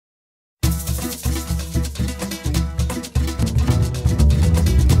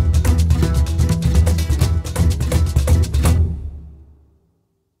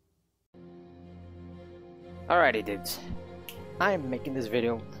Alrighty dudes, I am making this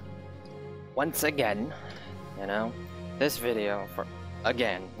video once again, this video for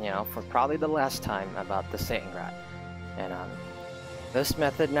for probably the last time about the Seitengrat. And this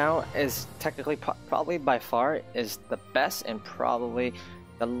method now is technically probably by far is the best and probably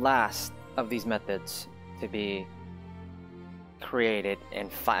the last of these methods to be created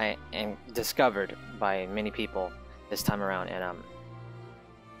and discovered by many people this time around.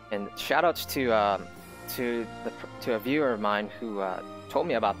 And shoutouts to a viewer of mine who told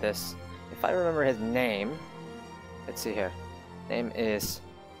me about this. If I remember his name, let's see here. Name is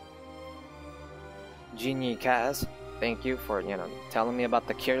Jinyi Kaz. Thank you for telling me about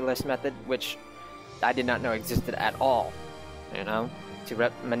the careless method, which I did not know existed at all.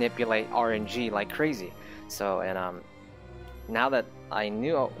 To manipulate RNG like crazy. So now that I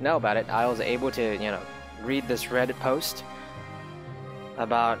know about it, I was able to read this Reddit post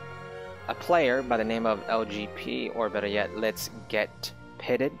about a player by the name of LGP, or better yet,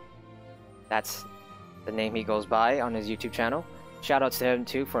 LetsGetPitted. That's the name he goes by on his YouTube channel. Shoutouts to him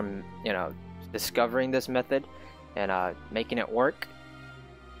too for discovering this method and making it work.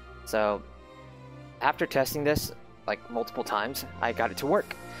 So after testing this like multiple times, I got it to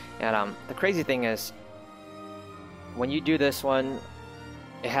work. And the crazy thing is, when you do this one,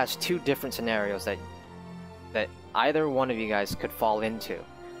 it has two different scenarios that either one of you guys could fall into.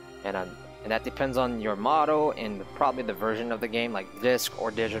 And that depends on your model and probably the version of the game, like disc or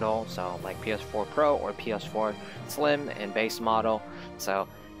digital, so like PS4 Pro or PS4 Slim and base model. So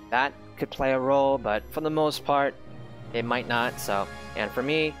that could play a role, but for the most part it might not. So, and for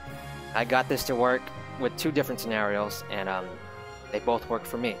me, I got this to work with two different scenarios, and they both work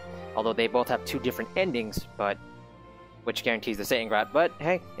for me, although they both have two different endings, but which guarantees the Seitengrat. But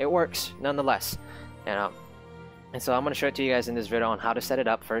hey, it works nonetheless. And so I'm going to show it to you guys in this video on how to set it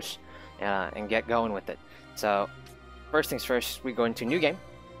up first and get going with it. So first things first, we go into new game.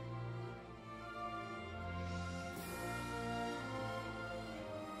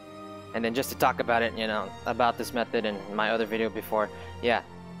 And then just to talk about it, about this method in my other video before, yeah,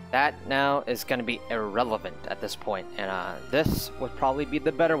 that now is going to be irrelevant at this point. And this would probably be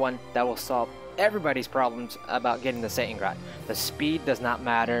the better one that will solve everybody's problems about getting the Seitengrat. The speed does not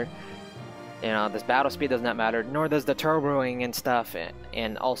matter. This battle speed does not matter, nor does the turboing and stuff,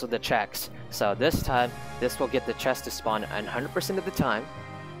 and also the checks. So this time, this will get the chest to spawn 100% of the time.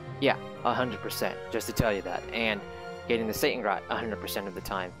 Yeah, 100%, just to tell you that. And getting the Seitengrat 100% of the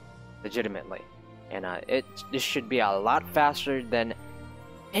time, legitimately. And this should be a lot faster than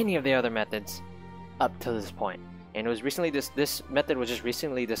any of the other methods up to this point. And it was recently, this method was just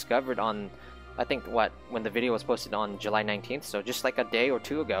recently discovered on, I think, when the video was posted on July 19th, so just like a day or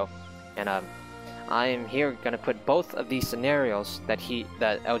two ago. And I am here gonna put both of these scenarios that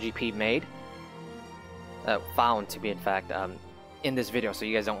LGP made, found to be in fact, in this video, so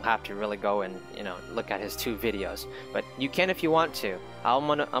you guys don't have to really go and look at his two videos. But you can if you want to. I'm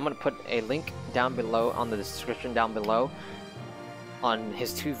gonna put a link down below on the description down below on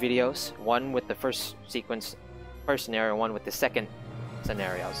his two videos, one with the first scenario, one with the second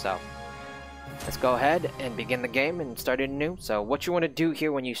scenario. So let's go ahead and begin the game and start it anew. So what you want to do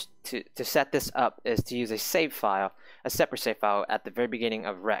here when to set this up is to use a save file, a separate save file at the very beginning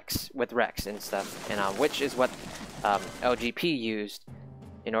of Reks, with Reks and stuff, and which is what LGP used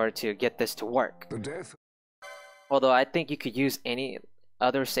in order to get this to work. Although I think you could use any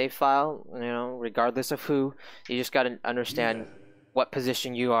other save file, regardless of who. You just got to understand what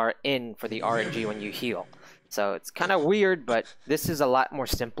position you are in for the RNG when you heal. So it's kind of weird, but this is a lot more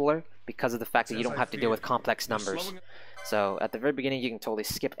simpler because of the fact that you don't have to deal with complex numbers. So at the very beginning, you can totally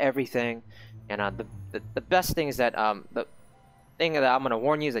skip everything. And the best thing is that the thing that I'm going to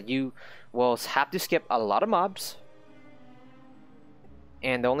warn you is that you will have to skip a lot of mobs.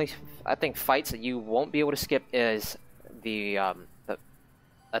 And the only, I think, fights that you won't be able to skip is I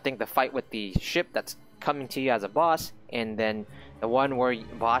think the fight with the ship that's coming to you as a boss, and then the one where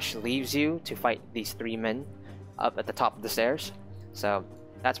Basch leaves you to fight these three men up at the top of the stairs. So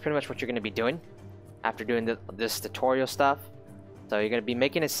that's pretty much what you're going to be doing after doing this tutorial stuff. So you're going to be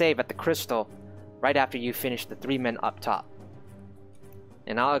making a save at the crystal right after you finish the three men up top.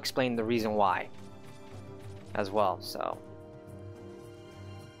 And I'll explain the reason why as well. So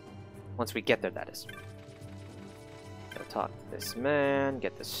once we get there, that is. Go talk to this man,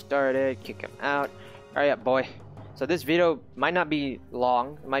 get this started, kick him out. Hurry up, boy. So this video might not be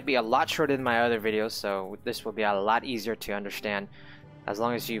long, it might be a lot shorter than my other videos, so this will be a lot easier to understand as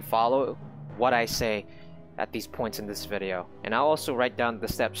long as you follow what I say at these points in this video. And I'll also write down the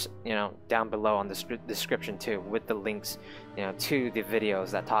steps, down below on the description too, with the links, to the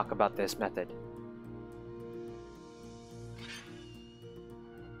videos that talk about this method.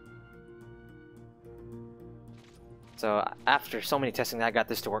 So after so many testing, I got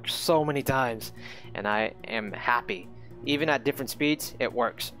this to work so many times, and I am happy. Even at different speeds, it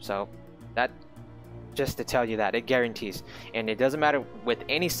works. So that, just to tell you that, it guarantees. And it doesn't matter with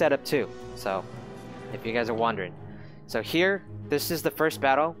any setup too. So if you guys are wondering. So here, this is the first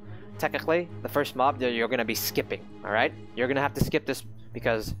battle. Technically, the first mob that you're going to be skipping, alright? You're going to have to skip this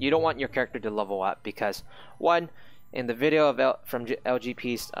because you don't want your character to level up. Because, one, in the video of from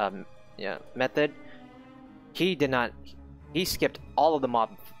LGP's method, he skipped all of the mob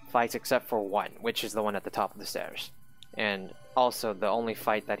fights except for one, which is the one at the top of the stairs. And also, the only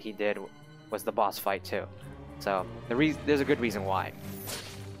fight that he did was the boss fight too. So, there's a good reason why.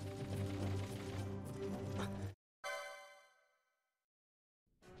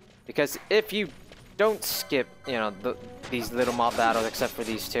 Because if you don't skip, these little mob battles except for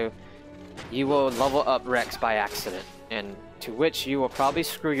these two, you will level up Reks by accident, and to which you will probably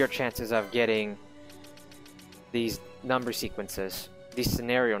screw your chances of getting these number sequences, these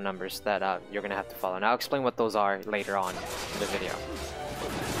scenario numbers that you're gonna have to follow. And I'll explain what those are later on in the video.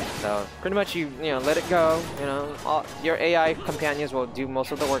 So pretty much you let it go. Your AI companions will do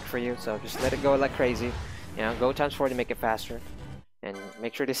most of the work for you. So just let it go like crazy. Go ×4 to make it faster. And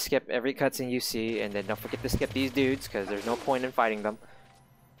make sure to skip every cutscene you see, and then don't forget to skip these dudes, because there's no point in fighting them.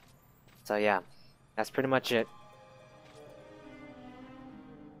 So yeah, that's pretty much it.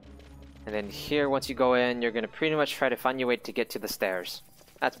 And then here, once you go in, you're going to pretty much try to find your way to get to the stairs.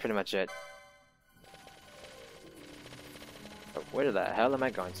 That's pretty much it. But where the hell am I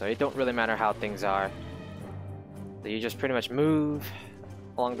going? So it don't really matter how things are. So you just pretty much move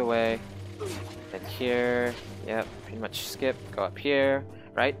along the way. And here, yep, pretty much skip, go up here,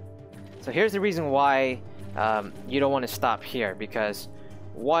 right? So here's the reason why you don't want to stop here, because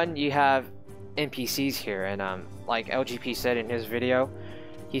one, you have NPCs here, and like LGP said in his video,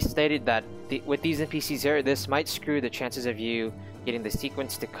 he stated that with these NPCs here, this might screw the chances of you getting the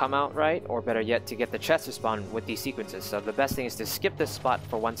sequence to come out right, or better yet, to get the chest to spawn with these sequences. So the best thing is to skip this spot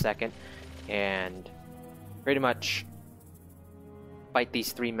for 1 second and pretty much fight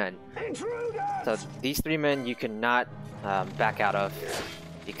these 3 men. So these 3 men you cannot back out of,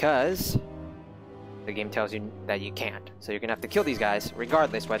 because the game tells you that you can't. So you're gonna have to kill these guys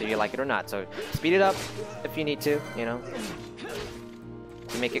regardless whether you like it or not. So speed it up if you need to,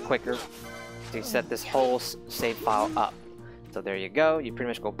 to make it quicker, to set this whole save file up. So there you go, you pretty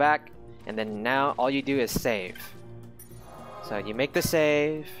much go back, and then now all you do is save. So you make the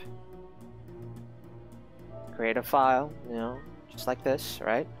save, create a file, just like this,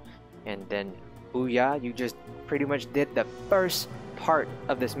 right? And then booyah, you just pretty much did the first part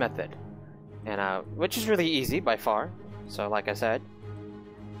of this method, and which is really easy by far. So like I said,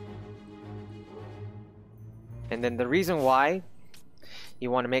 and then the reason why you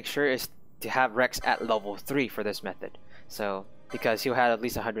want to make sure is to have Reks at level 3 for this method. So because he'll have at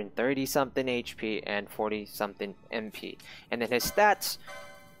least 130 something HP and 40 something MP, and then his stats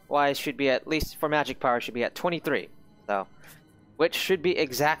wise should be, at least for magic power, should be at 23. So which should be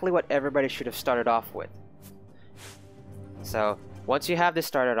exactly what everybody should have started off with. So once you have this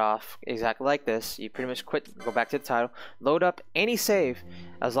started off exactly like this, you pretty much go back to the title, load up any save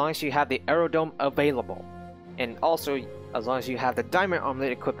as long as you have the aerodome available, and also as long as you have the diamond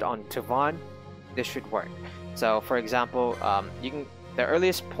armlet equipped on Tavon, this should work. So for example, the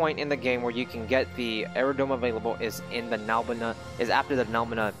earliest point in the game where you can get the aerodome available is in the after the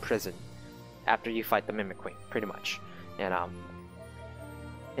Nalbana prison, after you fight the Mimic Queen, pretty much.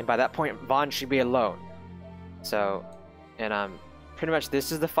 And by that point, Vaughn should be alone. So, pretty much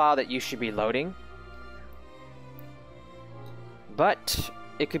this is the file that you should be loading. But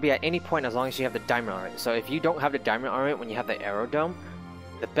it could be at any point as long as you have the diamond armament. So if you don't have the diamond armament when you have the aerodome,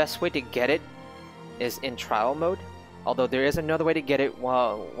 the best way to get it is in trial mode. Although there is another way to get it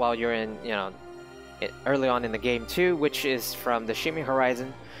while you're in, early on in the game too, which is from the Shimmering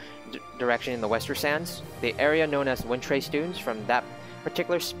Horizon direction in the Western Sands, the area known as Windtrace Dunes. From that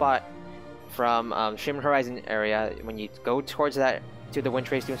particular spot, from Shimmering Horizon area, when you go towards that to the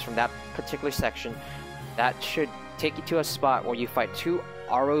Windtrace Dunes from that particular section, that should take you to a spot where you fight 2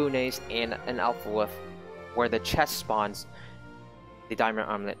 Arunes and an Alpha Wolf, where the chest spawns the diamond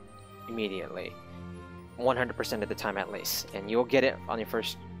armlet immediately, 100% of the time at least, and you'll get it on your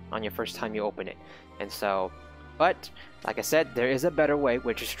first time you open it. And so, but like I said, there is a better way,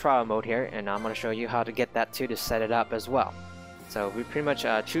 which is trial mode here, and I'm going to show you how to get that too, to set it up as well. So we pretty much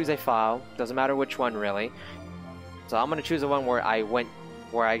choose a file, doesn't matter which one really. So I'm going to choose the one where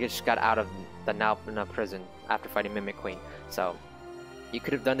I just got out of the Nalbana prison after fighting Mimic Queen. So you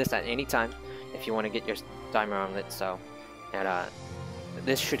could have done this at any time if you want to get your diamond armlet. So, and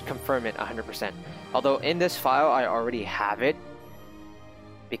this should confirm it 100%. Although in this file I already have it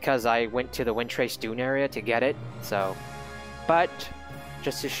because I went to the Windtrace Dune area to get it. So, but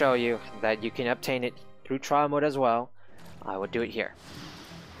just to show you that you can obtain it through trial mode as well, I would do it here.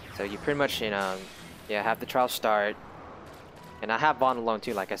 So you pretty much, you know, have the trial start. And I have Vaughn alone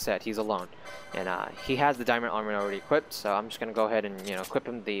too, like I said, he's alone. And he has the diamond armor already equipped, so I'm just gonna go ahead and, you know, equip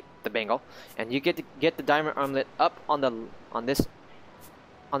him the bangle. And you get to get the diamond armlet up on the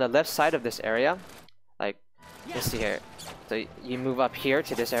left side of this area. Like, let's see here. So you move up here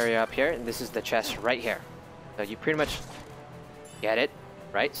to this area up here, and this is the chest right here. So you pretty much get it,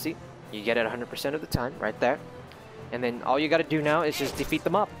 right? See? You get it 100% of the time, right there. And then all you gotta do now is just defeat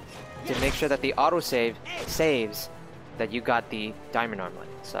them up to make sure that the autosave saves that you got the diamond armlet.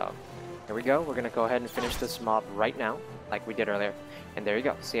 So here we go. We're gonna go ahead and finish this mob right now, like we did earlier. And there you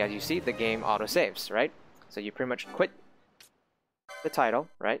go. See, as you see, the game auto saves, right? So you pretty much quit the title,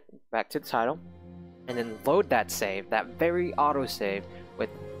 right? Back to the title, and then load that save, that very auto save, with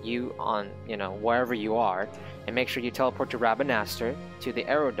you on, you know, wherever you are, and make sure you teleport to Rabanaster to the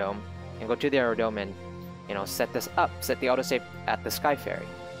Aerodome, and go to the Aerodome and, you know, set this up, set the autosave at the Sky Ferry.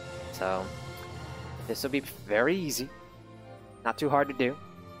 So this will be very easy, not too hard to do.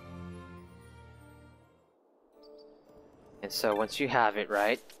 And so once you have it,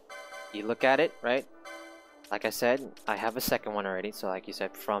 right, you look at it, right? Like I said, I have a second one already. So like you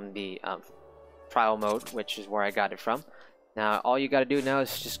said, from the trial mode, which is where I got it from. Now all you got to do now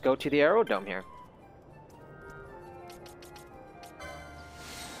is just go to the Aerodome here.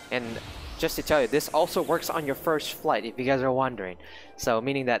 And just to tell you, this also works on your first flight, if you guys are wondering. So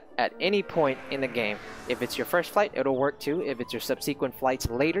meaning that at any point in the game, if it's your first flight, it'll work too. If it's your subsequent flights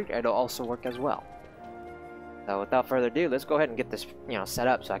later, it'll also work as well. So without further ado, let's go ahead and get this, you know, set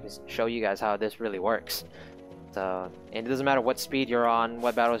up so I can show you guys how this really works. So, and it doesn't matter what speed you're on,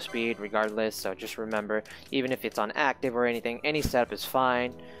 what battle speed, regardless. So just remember, even if it's on active or anything, any setup is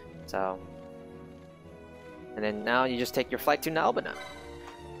fine. So, and then now you just take your flight to Nalbina.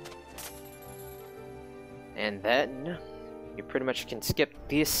 And then you pretty much can skip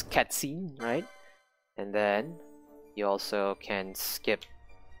this cutscene, right? And then you also can skip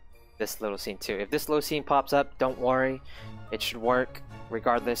this little scene too. If this little scene pops up, don't worry, it should work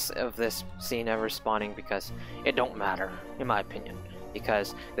regardless of this scene ever spawning, because it don't matter, in my opinion,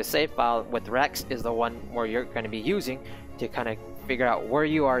 because the save file with Reks is the one where you're going to be using to kind of figure out where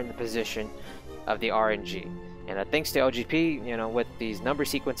you are in the position of the RNG. And thanks to LGP, you know, with these number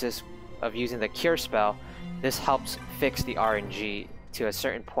sequences of using the cure spell, this helps fix the RNG to a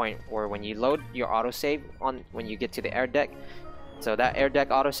certain point where when you load your autosave on, when you get to the air deck, so that air deck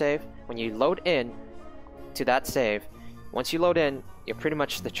autosave, when you load in to that save, once you load in, you pretty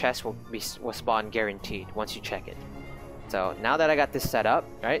much the chest will spawn guaranteed once you check it. So now that I got this set up,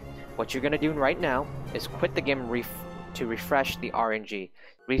 right, what you're gonna do right now is quit the game to refresh the RNG,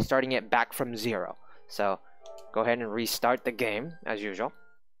 restarting it back from 0. So go ahead and restart the game as usual,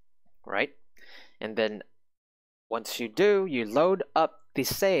 right? And then once you do, you load up the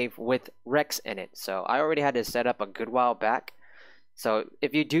save with Reks in it. So I already had this set up a good while back. So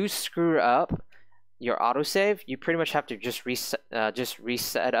if you do screw up your autosave, you pretty much have to just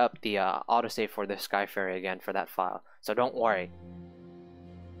reset up the autosave for the Sky Ferry again for that file. So don't worry.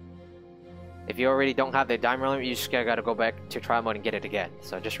 If you already don't have the diamond limit, you just gotta go back to trial mode and get it again.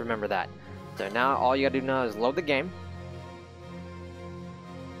 So just remember that. So now all you gotta do now is load the game.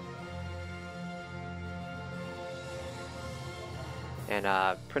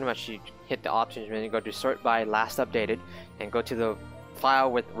 And pretty much you hit the options menu, go to sort by last updated, and go to the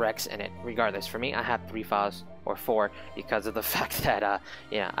file with Reks in it. Regardless, for me, I have 3 files or 4 because of the fact that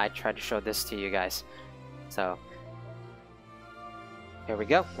yeah, I tried to show this to you guys. So here we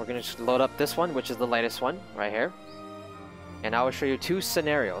go. We're gonna just load up this one, which is the latest one right here, and I will show you 2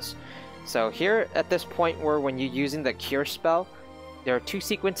 scenarios. So here at this point where when you're using the cure spell, there are 2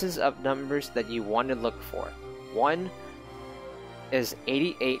 sequences of numbers that you want to look for. One is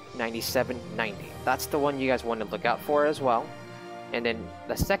 88, 97, 90. That's the one you guys want to look out for as well. And then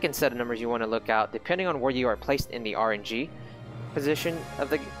the second set of numbers you want to look out, depending on where you are placed in the RNG position of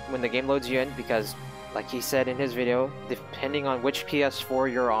the when the game loads you in, because like he said in his video, depending on which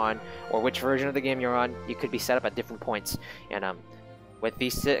PS4 you're on or which version of the game you're on, you could be set up at different points. And with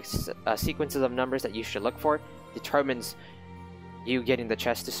these 6 sequences of numbers that you should look for, determines you getting the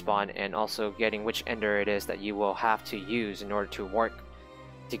chest to spawn, and also getting which ender it is that you will have to use in order to work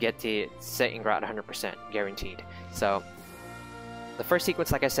to get the Seitengrat 100% guaranteed. So the first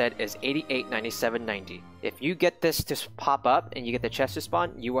sequence, like I said, is 88, 97, 90. If you get this to pop up and you get the chest to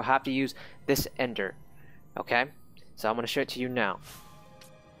spawn, you will have to use this ender. Okay? So I'm going to show it to you now.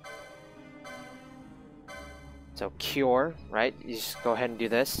 So cure, right? You just go ahead and do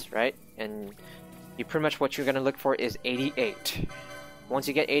this, right? And you pretty much what you're gonna look for is 88. Once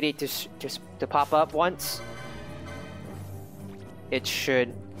you get 88 to pop up once, it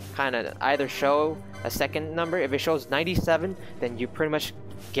should kind of either show a second number. If it shows 97, then you pretty much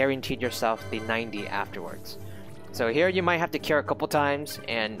guaranteed yourself the 90 afterwards. So here you might have to cure a couple times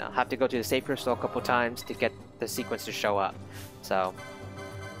and have to go to the save crystal a couple times to get the sequence to show up. So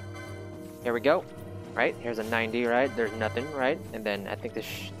here we go. Right, here's a 90, right? There's nothing, right? And then I think this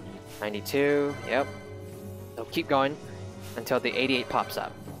 92, yep. So keep going until the 88 pops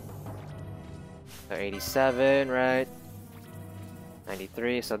up. So 87, right?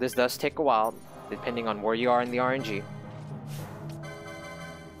 93, so this does take a while, depending on where you are in the RNG.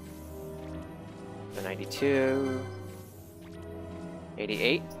 So 92,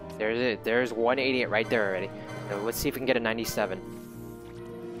 88, there's it. There's 188 right there already. So let's see if we can get a 97.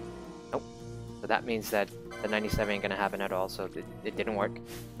 Nope. So that means that the 97 ain't gonna happen at all, so it didn't work.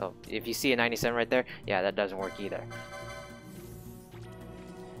 So if you see a 97 right there, yeah, that doesn't work either.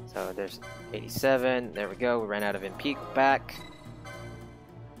 So there's 87, there we go, we ran out of MP, go back.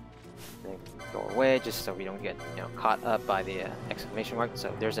 Then go away, just so we don't get, you know, caught up by the exclamation mark.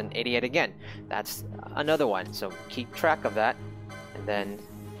 So there's an 88 again, that's another one, so keep track of that. And then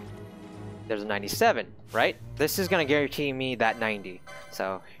there's a 97, right? This is gonna guarantee me that 90,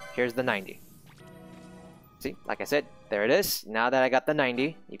 so here's the 90. See, like I said, there it is. Now that I got the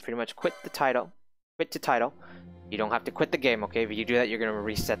 90, you pretty much quit the title. Quit to title. You don't have to quit the game, okay? If you do that, you're going to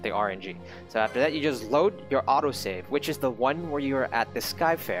reset the RNG. So after that, you just load your autosave, which is the one where you are at the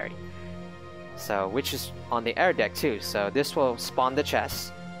Sky Ferry. So, which is on the air deck too. So this will spawn the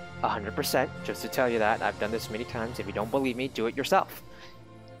chest 100%. Just to tell you that, I've done this many times. If you don't believe me, do it yourself.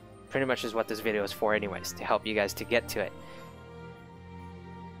 Pretty much is what this video is for anyways, to help you guys to get to it.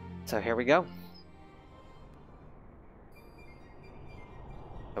 So here we go.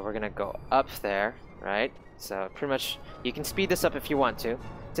 So we're gonna go up there, right? So pretty much you can speed this up if you want to.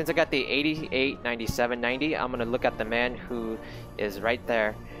 Since I got the 88, 97, 90, I'm gonna look at the man who is right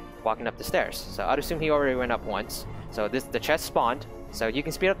there walking up the stairs. So I'd assume he already went up once. So the chest spawned. So you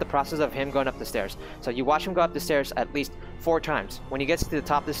can speed up the process of him going up the stairs. So you watch him go up the stairs at least 4 times. When he gets to the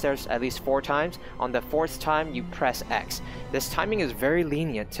top of the stairs at least 4 times, on the 4th time you press X. This timing is very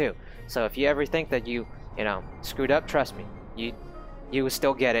lenient too. So if you ever think that you know, screwed up, trust me, you will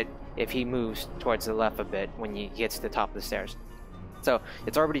still get it if he moves towards the left a bit when he gets to the top of the stairs. So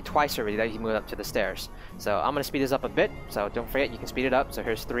it's already twice already that he moved up to the stairs. So I'm gonna speed this up a bit, so don't forget you can speed it up. So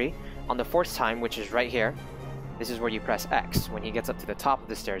here's 3. On the 4th time, which is right here, this is where you press X when he gets up to the top of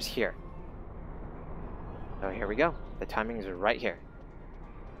the stairs here. So here we go. The timing is right here.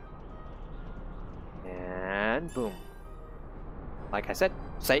 And boom. Like I said,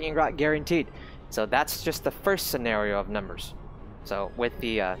 Seitengrat guaranteed. So that's just the first scenario of numbers. So with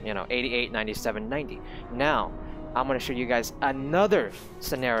the you know, 88, 97, 90. Now I'm going to show you guys another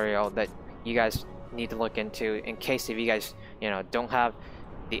scenario that you guys need to look into in case if you guys, you know, don't have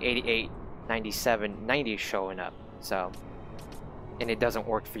the 88, 97, 90 showing up. So, and it doesn't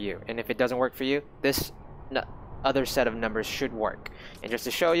work for you. And if it doesn't work for you, this other set of numbers should work. And just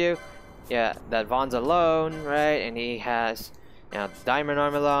to show you, yeah, that Vaughn's alone, right? And he has, you know, diamond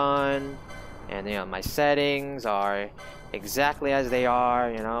armor on, and you know, my settings are exactly as they are,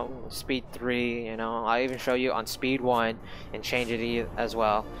 you know, speed 3, you know, I'll even show you on speed 1 and change it as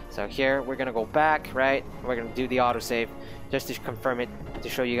well. So here we're gonna go back, right? We're gonna do the autosave just to confirm it, to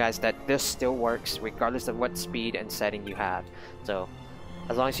show you guys that this still works regardless of what speed and setting you have. So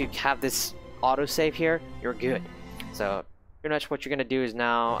as long as you have this autosave here, you're good. So pretty much what you're gonna do is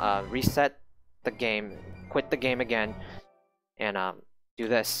now reset the game, quit the game again, and do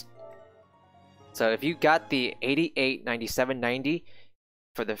this. So if you got the 88, 97, 90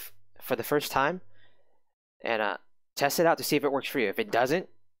 for the first time, and test it out to see if it works for you. If it doesn't,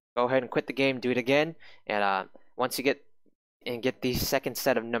 go ahead and quit the game, do it again, and once you get the second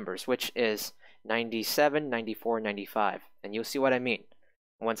set of numbers, which is 97, 94, 95, and you'll see what I mean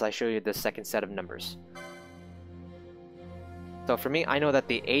once I show you the second set of numbers. So for me, I know that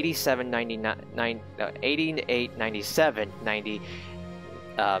the 87, 99, 88, 97, 90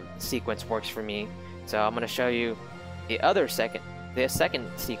 sequence works for me, so I'm going to show you the second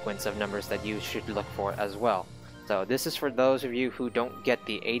sequence of numbers that you should look for as well. So this is for those of you who don't get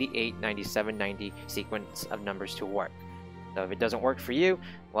the 88, 97, 90 sequence of numbers to work. So if it doesn't work for you,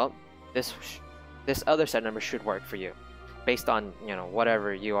 well, this other set of numbers should work for you, based on, you know,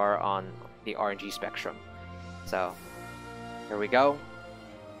 whatever you are on the RNG spectrum. So here we go.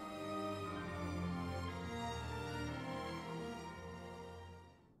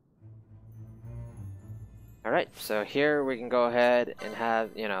 Alright, so here we can go ahead and have,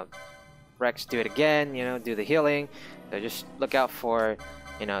 Reks do it again, do the healing. So just look out for,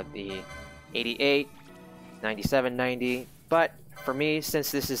 the 88, 97, 90. But for me, since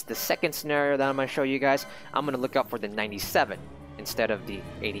this is the second scenario that I'm going to show you guys, I'm going to look out for the 97 instead of the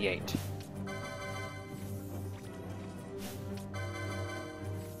 88.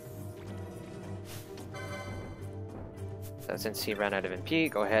 So since he ran out of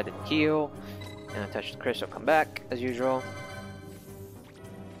MP, go ahead and heal. And touch the crystal, come back as usual.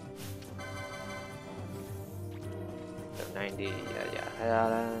 So 90,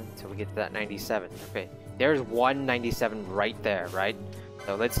 yeah. So we get to that 97. Okay, there's one 97 right there, right?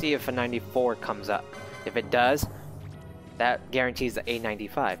 So let's see if a 94 comes up. If it does, that guarantees the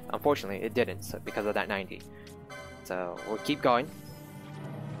A95. Unfortunately, it didn't, so because of that 90. So we'll keep going.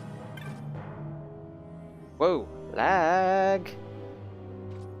 Whoa, lag.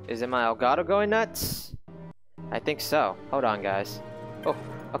 Is it my Elgato going nuts? I think so. Hold on, guys. Oh,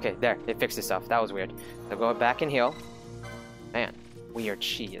 okay, there. It fixed itself. That was weird. So go back and heal. Man, weird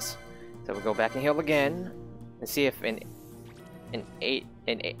cheese. So we'll go back and heal again and see if an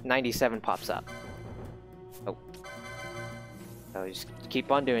 97 pops up. Oh. So just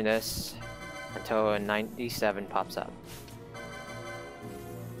keep on doing this until a 97 pops up.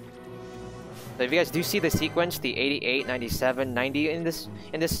 So if you guys do see the sequence, the 88, 97, 90 in this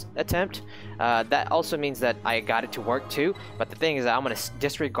attempt, that also means that I got it to work too. But the thing is that I'm gonna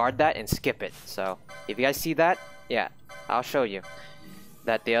disregard that and skip it. So if you guys see that, yeah, I'll show you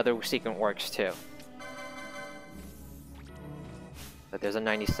that the other sequence works too. But there's a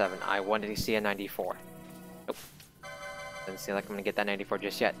 97. I wanted to see a 94. Nope. Doesn't seem like I'm gonna get that 94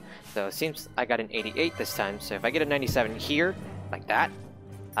 just yet. So it seems I got an 88 this time. So if I get a 97 here, like that,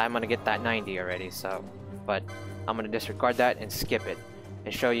 I'm gonna get that 90 already, so, but I'm gonna disregard that and skip it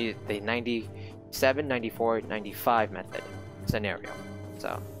and show you the 97, 94, 95 method scenario.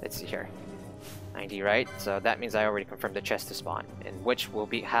 So let's see here, 90, right? So that means I already confirmed the chest to spawn, and which will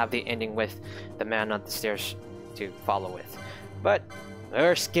have the ending with the man on the stairs to follow with. But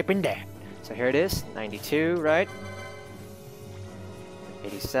we're skipping that. So here it is, 92, right?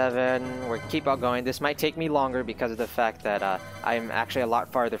 87. We'll keep on going. This might take me longer because of the fact that I'm actually a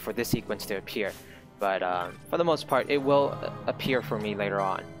lot farther for this sequence to appear. But for the most part, it will appear for me later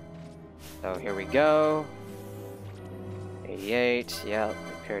on. So here we go. 88. Yeah, it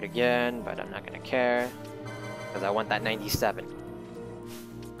appeared again, but I'm not going to care because I want that 97.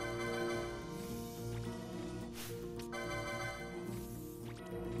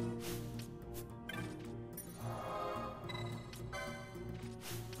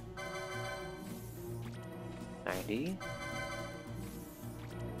 $90,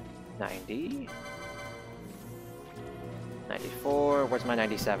 $90, $94. Where's my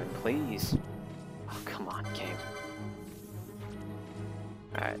 97, please? Oh, come on, game.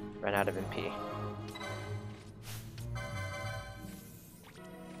 Alright, ran out of MP.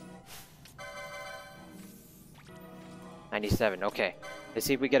 $97, okay. Let's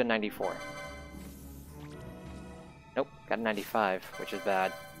see if we get a 94. Nope, got a 95, which is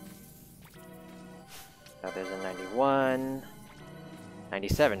bad. So there's a 91,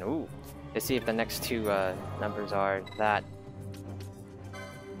 97. Ooh, let's see if the next two numbers are that.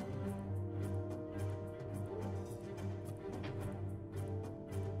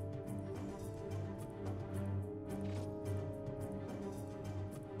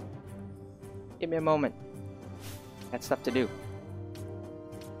 Give me a moment. Got stuff to do.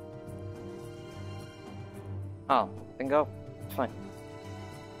 Oh, then go. It's fine.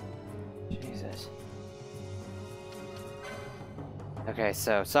 Jesus. Okay,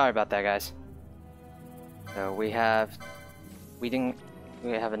 so sorry about that, guys. So we have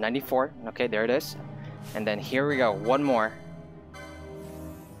a 94. Okay, there it is. And then here we go, one more.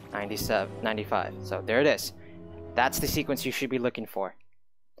 97, 95. So there it is. That's the sequence you should be looking for.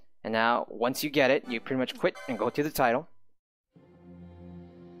 And now, once you get it, you pretty much quit and go to the title.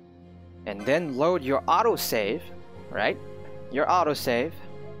 And then load your autosave, right? Your autosave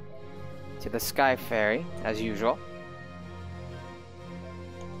to the Sky Ferry, as usual.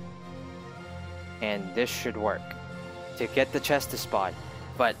 And this should work to get the chest to spawn.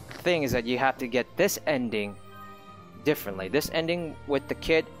 But the thing is that you have to get this ending differently. This ending with the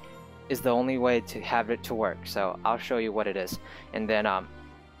kid is the only way to have it to work. So I'll show you what it is. And then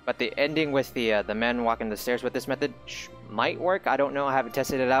but the ending with the man walking the stairs with this method might work. I don't know. I haven't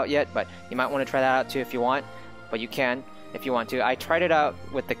tested it out yet, but you might want to try that out too if you want. But you can if you want to. I tried it out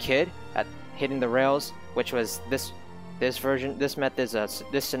with the kid at hitting the rails, which was this version. This method's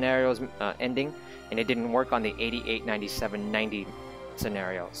this scenario's ending. And it didn't work on the 88, 97, 90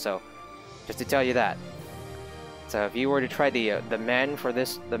 scenario. So, just to tell you that. So if you were to try the man for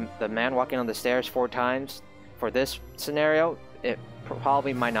this, the man walking on the stairs 4 times for this scenario, it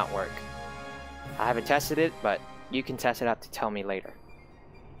probably might not work. I haven't tested it, but you can test it out to tell me later.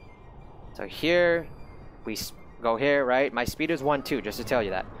 So here we go here, right? My speed is 1-2, just to tell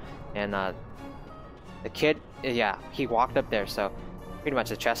you that. And the kid, yeah, he walked up there, so pretty much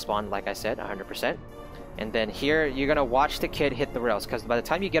the chest spawn, like I said, 100%. And then here, you're gonna watch the kid hit the rails, because by the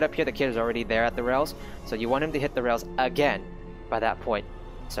time you get up here, the kid is already there at the rails. So you want him to hit the rails again by that point.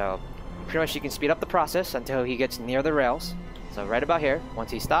 So pretty much you can speed up the process until he gets near the rails. So right about here,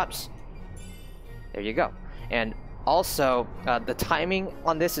 once he stops, there you go. And also, the timing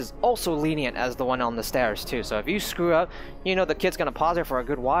on this is also lenient as the one on the stairs too. So if you screw up, you know the kid's gonna pause it for a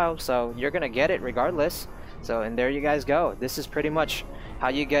good while, so you're gonna get it regardless. So, and there you guys go. This is pretty much how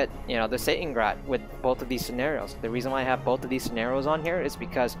you get, you know, the Seitengrat with both of these scenarios. The reason why I have both of these scenarios on here is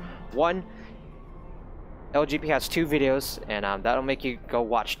because, one, LGP has 2 videos, and that'll make you go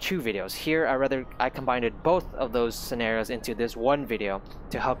watch 2 videos. Here, I combined both of those scenarios into this one video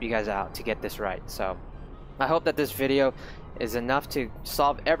to help you guys out to get this right. So, I hope that this video is enough to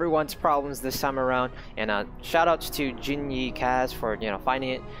solve everyone's problems this time around. And shoutouts to Jinyi Kaz for, you know,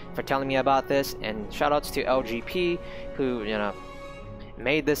 finding it, for telling me about this, and shoutouts to LGP who, you know,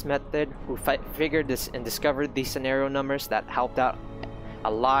 made this method, who figured this and discovered these scenario numbers that helped out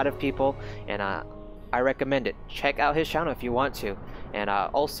a lot of people. And I recommend it. Check out his channel if you want to, and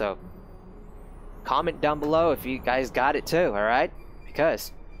also comment down below if you guys got it too. All right,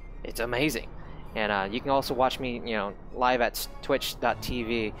 because it's amazing. And you can also watch me, you know, live at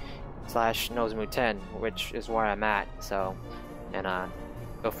twitch.tv/nosemoo10, which is where I'm at. So, and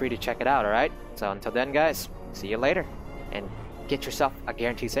feel free to check it out. All right. So until then, guys, see you later, and get yourself a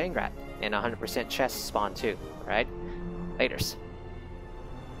guaranteed Seitengrat and 100% chest spawn too. All right. Laters.